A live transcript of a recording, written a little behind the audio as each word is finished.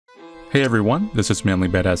Hey everyone, this is Manly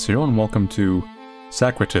Badass here, and welcome to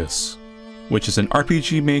Sacritice, which is an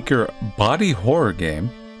RPG Maker body horror game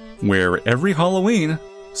where every Halloween,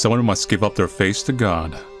 someone must give up their face to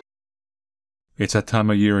God. It's that time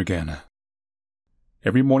of year again.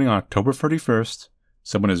 Every morning on October 31st,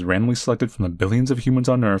 someone is randomly selected from the billions of humans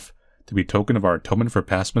on Earth to be a token of our atonement for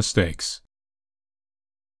past mistakes.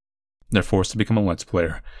 They're forced to become a Let's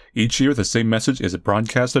Player. Each year, the same message is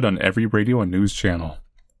broadcasted on every radio and news channel.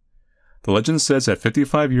 The legend says that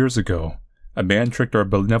 55 years ago, a man tricked our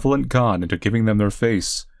benevolent god into giving them their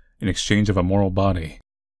face in exchange of a moral body.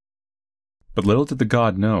 But little did the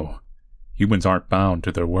god know, humans aren't bound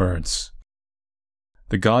to their words.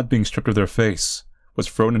 The god, being stripped of their face, was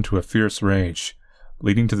thrown into a fierce rage,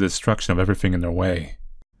 leading to the destruction of everything in their way.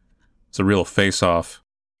 It's a real face-off.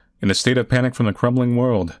 In a state of panic from the crumbling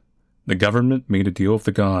world, the government made a deal with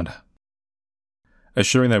the god,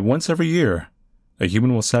 assuring that once every year, a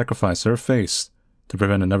human will sacrifice their face to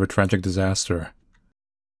prevent another tragic disaster.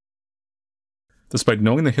 Despite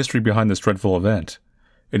knowing the history behind this dreadful event,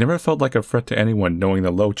 it never felt like a threat to anyone, knowing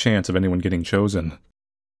the low chance of anyone getting chosen.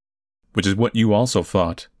 Which is what you also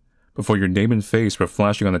thought, before your name and face were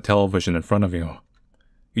flashing on the television in front of you.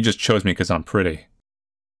 You just chose me because I'm pretty.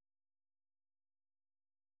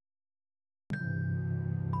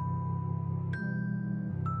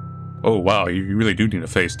 Oh wow, you really do need a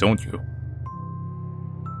face, don't you?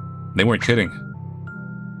 They weren't kidding.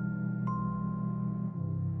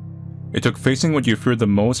 It took facing what you feared the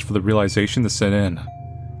most for the realization to set in.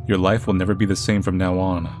 Your life will never be the same from now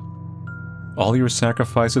on. All your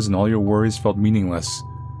sacrifices and all your worries felt meaningless,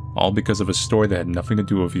 all because of a story that had nothing to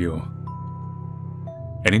do with you.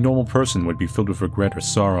 Any normal person would be filled with regret or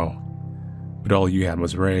sorrow, but all you had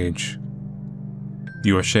was rage.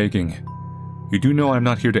 You are shaking. You do know I'm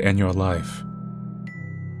not here to end your life.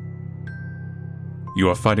 You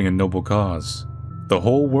are fighting a noble cause. The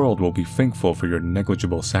whole world will be thankful for your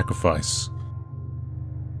negligible sacrifice.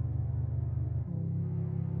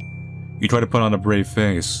 You try to put on a brave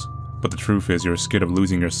face, but the truth is you're scared of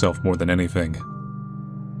losing yourself more than anything.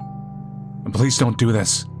 Please don't do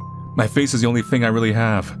this. My face is the only thing I really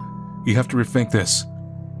have. You have to rethink this.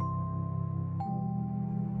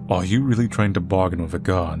 Are you really trying to bargain with a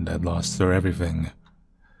god that lost their everything?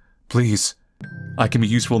 Please, I can be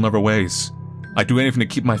useful in other ways. I'd do anything to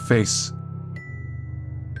keep my face.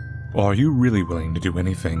 Or are you really willing to do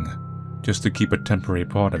anything just to keep a temporary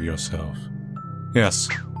part of yourself? Yes.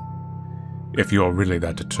 If you are really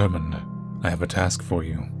that determined, I have a task for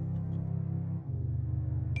you.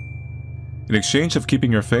 In exchange of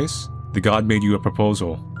keeping your face, the god made you a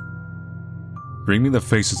proposal. Bring me the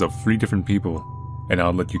faces of 3 different people, and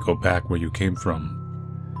I'll let you go back where you came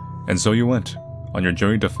from. And so you went, on your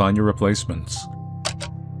journey to find your replacements.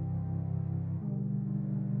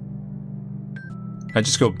 I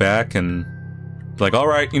just go back and be like,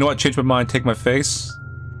 alright, you know what, change my mind, take my face?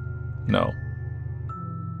 No.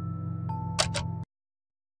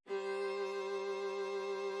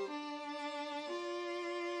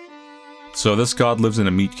 So this god lives in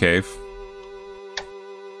a meat cave.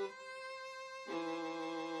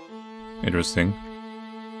 Interesting.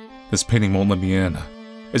 This painting won't let me in.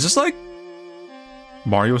 Is this like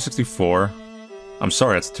Mario 64? I'm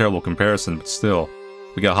sorry, it's a terrible comparison, but still.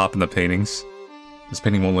 We gotta hop in the paintings. This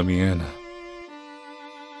painting won't let me in.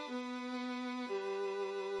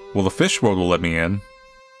 Well, the fish world will let me in.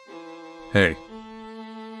 Hey.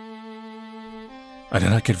 I do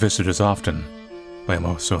not get visitors often, but I am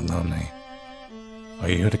also lonely. Are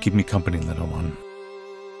you here to keep me company, little one?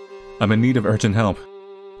 I'm in need of urgent help.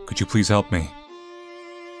 Could you please help me?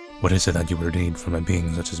 What is it that you would need from a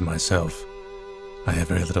being such as myself? I have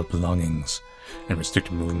very little belongings and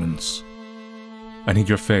restricted movements. I need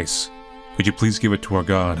your face. Could you please give it to our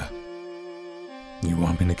god? You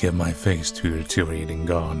want me to give my face to your deteriorating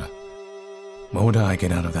god? What would I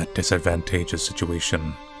get out of that disadvantageous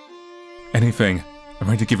situation? Anything. I'm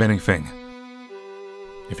ready to give anything.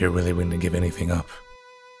 If you're really willing to give anything up,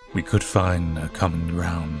 we could find a common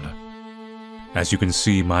ground. As you can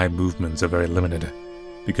see, my movements are very limited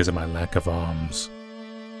because of my lack of arms.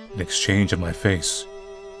 In exchange of my face,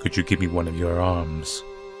 could you give me one of your arms?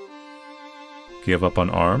 Give up on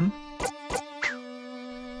arm?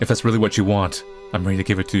 If that's really what you want, I'm ready to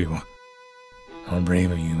give it to you. How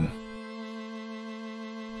brave of you.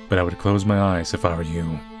 But I would close my eyes if I were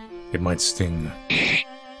you. It might sting.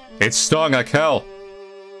 It stung like hell!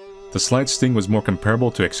 The slight sting was more comparable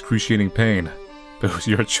to excruciating pain, but it was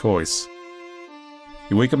your choice.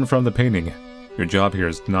 You wake up in front of the painting. Your job here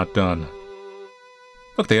is not done.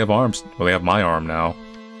 Look, they have arms. Well, they have my arm now.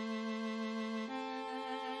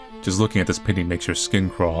 Just looking at this painting makes your skin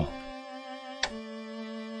crawl.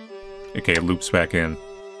 Okay, it loops back in.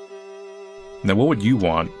 Now what would you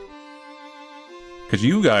want? Because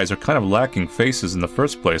you guys are kind of lacking faces in the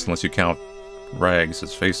first place, unless you count Rags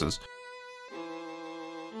as faces.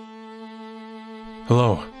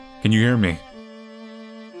 Hello, can you hear me?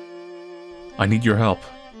 I need your help.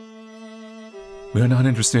 We are not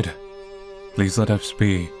interested. Please let us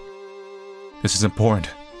be. This is important.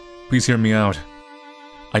 Please hear me out.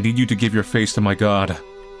 I need you to give your face to my god.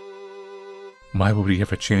 Why would we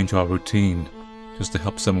ever change our routine just to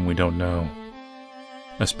help someone we don't know?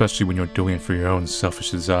 Especially when you're doing it for your own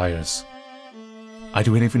selfish desires. I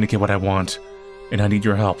do anything to get what I want, and I need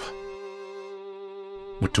your help.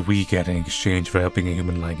 What do we get in exchange for helping a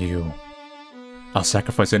human like you? I'll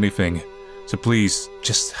sacrifice anything, so please,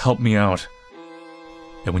 just help me out.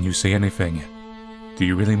 And when you say anything, do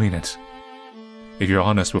you really mean it? If you're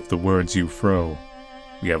honest with the words you throw,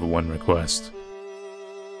 we have one request.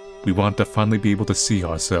 We want to finally be able to see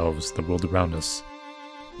ourselves, the world around us.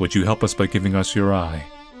 Would you help us by giving us your eye?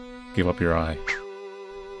 Give up your eye.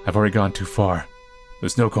 I've already gone too far.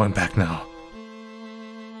 There's no going back now.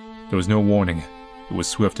 There was no warning. It was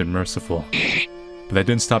swift and merciful. But that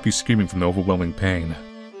didn't stop you screaming from the overwhelming pain.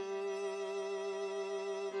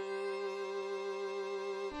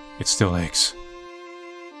 It still aches.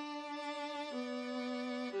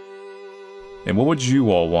 And what would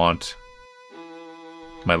you all want?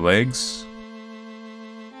 My legs?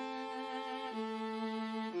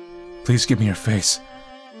 Please give me your face.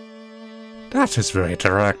 That is very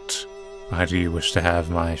direct. Why do you wish to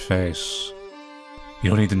have my face?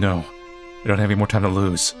 You don't need to know. I don't have any more time to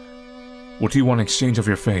lose. What do you want in exchange of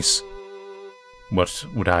your face? What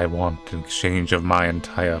would I want in exchange of my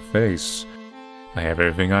entire face? I have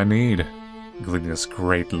everything I need, including this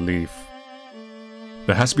great leaf.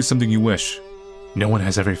 There has to be something you wish. No one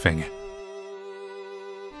has everything.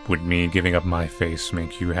 Would me giving up my face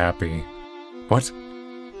make you happy? What?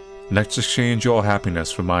 Let's exchange your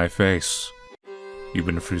happiness for my face. You've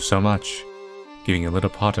been through so much. Giving a little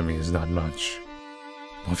part of me is not much.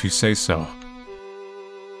 Well, if you say so.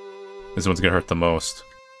 This one's gonna hurt the most.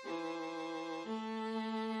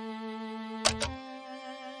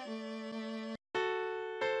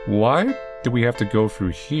 Why do we have to go through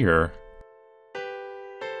here?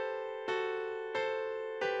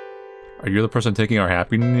 Are you the person taking our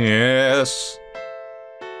happiness?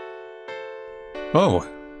 Oh,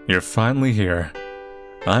 you're finally here.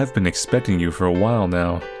 I've been expecting you for a while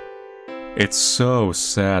now. It's so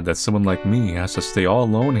sad that someone like me has to stay all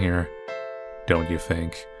alone here. Don't you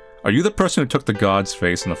think? Are you the person who took the god's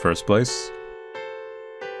face in the first place?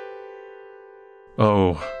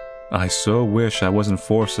 Oh, I so wish I wasn't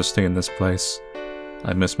forced to stay in this place.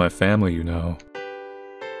 I miss my family, you know.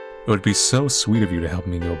 It would be so sweet of you to help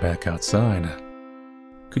me go back outside.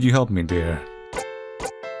 Could you help me, dear?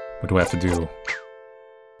 What do I have to do?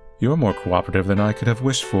 You're more cooperative than I could have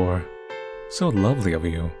wished for. So lovely of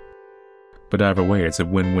you. But either way, it's a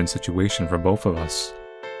win-win situation for both of us.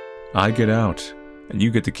 I get out, and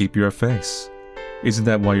you get to keep your face. Isn't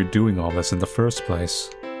that why you're doing all this in the first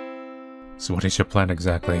place? So what is your plan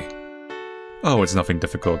exactly? Oh, it's nothing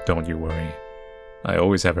difficult, don't you worry. I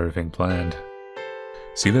always have everything planned.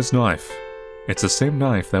 See this knife? It's the same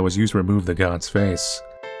knife that was used to remove the god's face.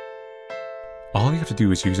 All you have to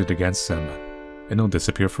do is use it against him, and he'll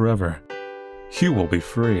disappear forever. You will be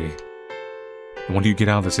free. And when do you get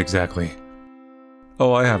out of this exactly?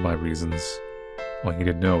 Oh, I have my reasons. All you need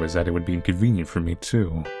to know is that it would be inconvenient for me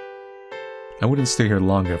too. I wouldn't stay here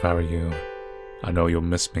longer if I were you. I know you'll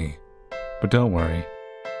miss me, but don't worry.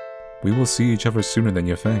 We will see each other sooner than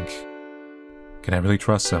you think. Can I really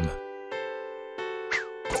trust him?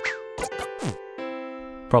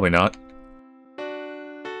 Probably not.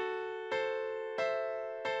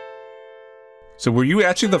 So were you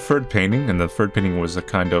actually the third painting? And the third painting was a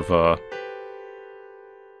kind of,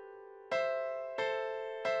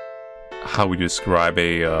 how we describe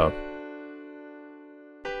a,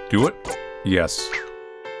 do it? Yes.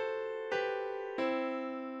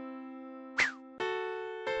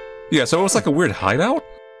 Yeah, so it was like a weird hideout?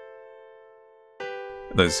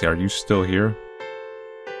 Let's see, are you still here?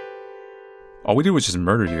 All we did was just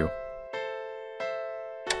murder you.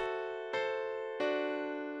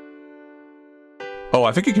 Oh,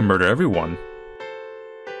 I think you can murder everyone.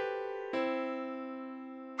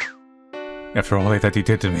 After all that he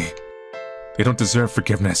did to me, they don't deserve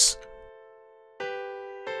forgiveness.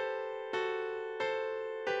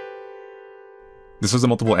 This is a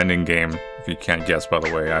multiple ending game, if you can't guess, by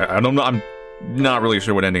the way. I don't know, I'm not really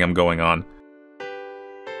sure what ending I'm going on.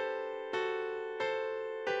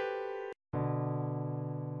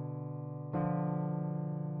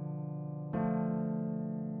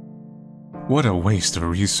 What a waste of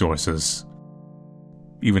resources.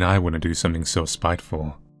 Even I wouldn't do something so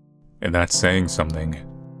spiteful. And that's saying something.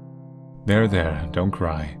 There, don't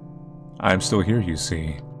cry. I'm still here, you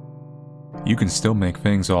see. You can still make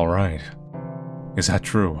things alright. Is that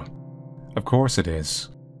true? Of course it is.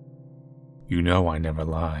 You know I never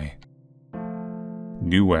lie.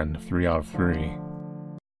 New end, 3 out of 3.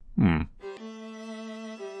 There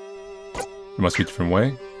must be a different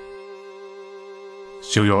way.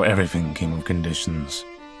 Show your everything came with conditions.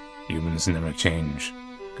 Humans never change.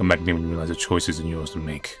 Come back to me when you realize the choice isn't yours to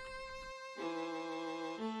make.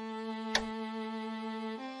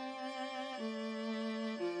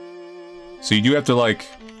 So you do have to, like...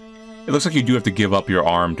 It looks like you do have to give up your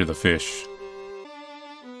arm to the fish.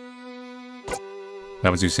 That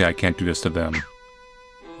was you say, I can't do this to them.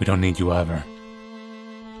 We don't need you ever.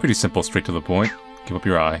 Pretty simple, straight to the point. Give up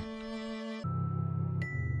your eye.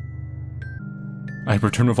 I have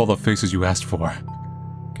returned with all the faces you asked for.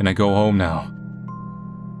 Can I go home now?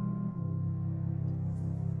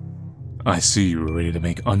 I see you are ready to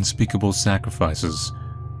make unspeakable sacrifices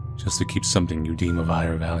just to keep something you deem of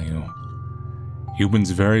higher value.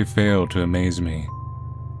 Humans very fail to amaze me,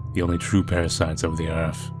 the only true parasites of the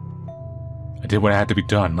earth. I did what had to be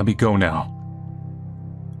done, let me go now.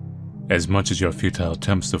 As much as your futile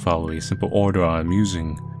attempts to follow a simple order are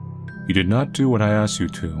amusing, you did not do what I asked you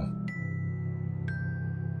to.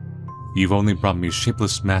 You've only brought me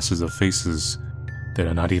shapeless masses of faces that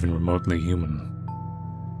are not even remotely human.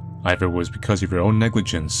 Either it was because of your own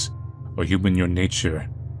negligence, or human your nature,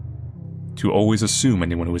 to always assume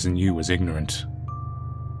anyone who isn't you is ignorant.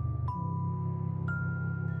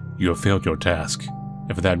 You have failed your task,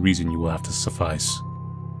 and for that reason you will have to suffice.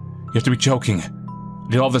 You have to be joking! I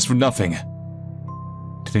did all this for nothing!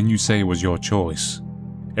 Didn't you say it was your choice?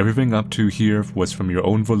 Everything up to here was from your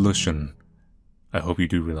own volition. I hope you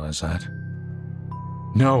do realize that.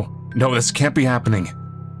 No, this can't be happening!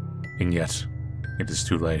 And yet, it is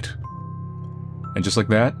too late. And just like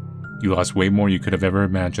that, you lost way more you could have ever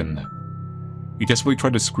imagined. You desperately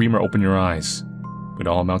tried to scream or open your eyes, but it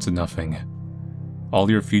all amounts to nothing.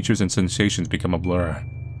 All your features and sensations become a blur.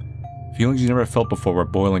 Feelings you never felt before were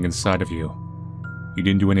boiling inside of you. You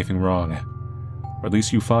didn't do anything wrong. Or at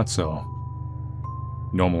least you thought so.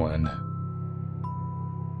 Normal end.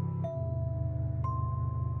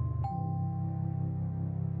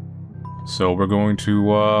 So we're going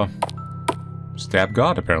to, stab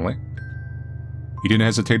God, apparently. He didn't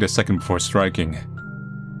hesitate a second before striking.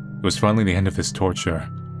 It was finally the end of his torture.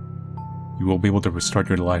 You will be able to restart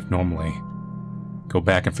your life normally. Go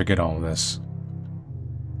back and forget all of this.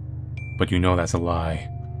 But you know that's a lie.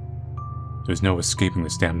 There's no escaping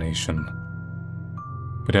this damnation.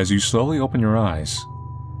 But as you slowly open your eyes,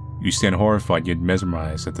 you stand horrified yet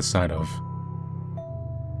mesmerized at the sight of...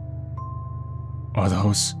 Are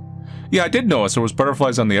those... Yeah, I did notice there was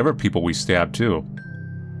butterflies on the other people we stabbed, too.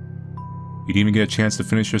 You didn't even get a chance to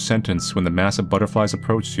finish your sentence when the mass of butterflies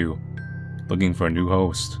approached you, looking for a new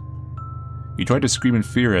host. You tried to scream in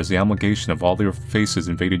fear as the amalgamation of all their faces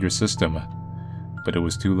invaded your system, but it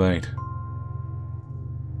was too late.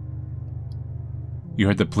 You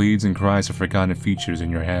heard the pleads and cries of forgotten features in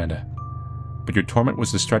your head, but your torment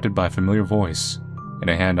was distracted by a familiar voice and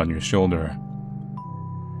a hand on your shoulder.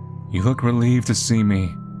 You look relieved to see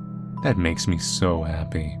me. That makes me so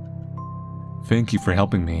happy. Thank you for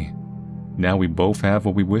helping me. Now we both have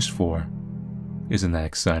what we wished for. Isn't that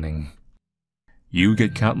exciting? You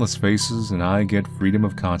get countless faces and I get freedom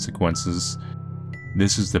of consequences.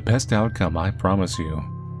 This is the best outcome, I promise you.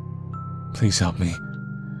 Please help me.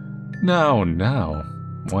 Now.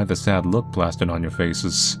 Why the sad look plastered on your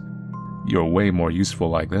faces? You're way more useful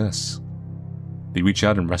like this. They reach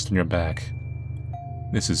out and rest on your back.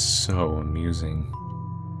 This is so amusing.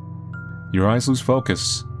 Your eyes lose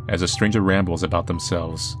focus as a stranger rambles about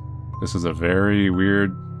themselves. This is a very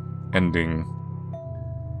weird ending.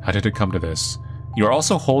 How did it come to this? You are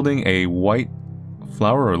also holding a white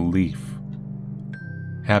flower or leaf.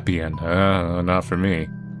 Happy end. Not for me.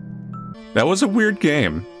 That was a weird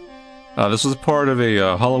game. This was part of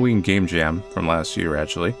a Halloween game jam from last year,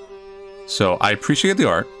 actually. So I appreciate the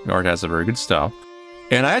art. The art has a very good style.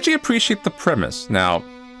 And I actually appreciate the premise. Now,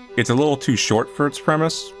 it's a little too short for its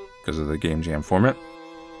premise because of the game jam format.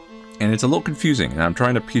 And it's a little confusing, and I'm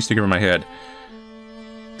trying to piece together in my head.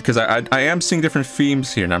 Because I am seeing different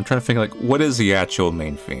themes here, and I'm trying to think, like, what is the actual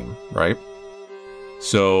main theme, right?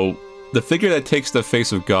 So, the figure that takes the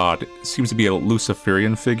face of God seems to be a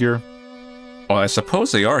Luciferian figure. Well, I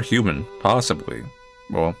suppose they are human, possibly.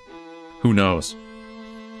 Well, who knows?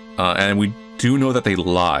 And we do know that they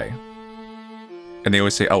lie. And they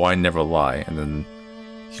always say, oh, I never lie. And then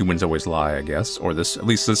humans always lie, I guess, or this, at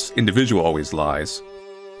least this individual always lies.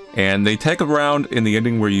 And they take around in the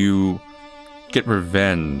ending where you get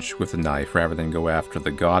revenge with a knife rather than go after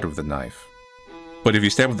the god with the knife. But if you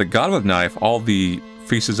stab with the god with a knife, all the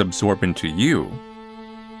faces absorb into you.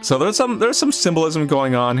 So there's some symbolism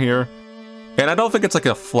going on here. And I don't think it's like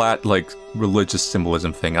a flat, like, religious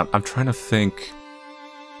symbolism thing. I'm trying to think...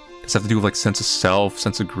 Does it have to do with, like, sense of self,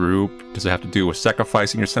 sense of group? Does it have to do with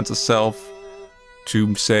sacrificing your sense of self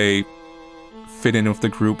to, say, fit in with the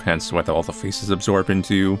group, hence why all the faces absorb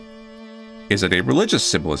into you? Is it a religious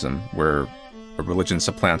symbolism, where a religion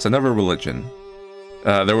supplants another religion?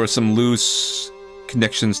 There were some loose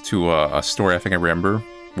connections to a story I think I remember,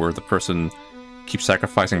 where the person keeps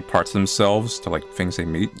sacrificing parts of themselves to, like, things they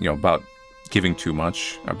meet, you know, about giving too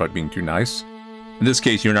much, about being too nice. In this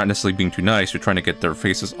case, you're not necessarily being too nice, you're trying to get their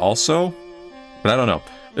faces also. But I don't know.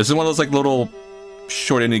 This is one of those, like, little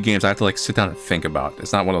short indie games I have to, like, sit down and think about.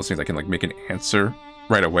 It's not one of those things I can, like, make an answer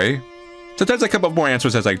right away. Sometimes I come up with more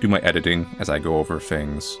answers as I do my editing, as I go over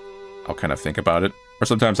things. I'll kind of think about it. Or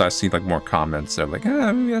sometimes I see, like, more comments that are like,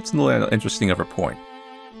 maybe that's a little interesting of a point.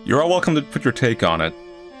 You're all welcome to put your take on it,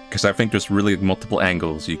 because I think there's really multiple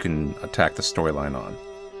angles you can attack the storyline on.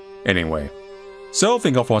 Anyway, so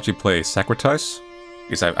thank you all for watching play Sacritice,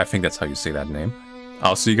 because I think that's how you say that name.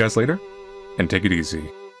 I'll see you guys later, and take it easy.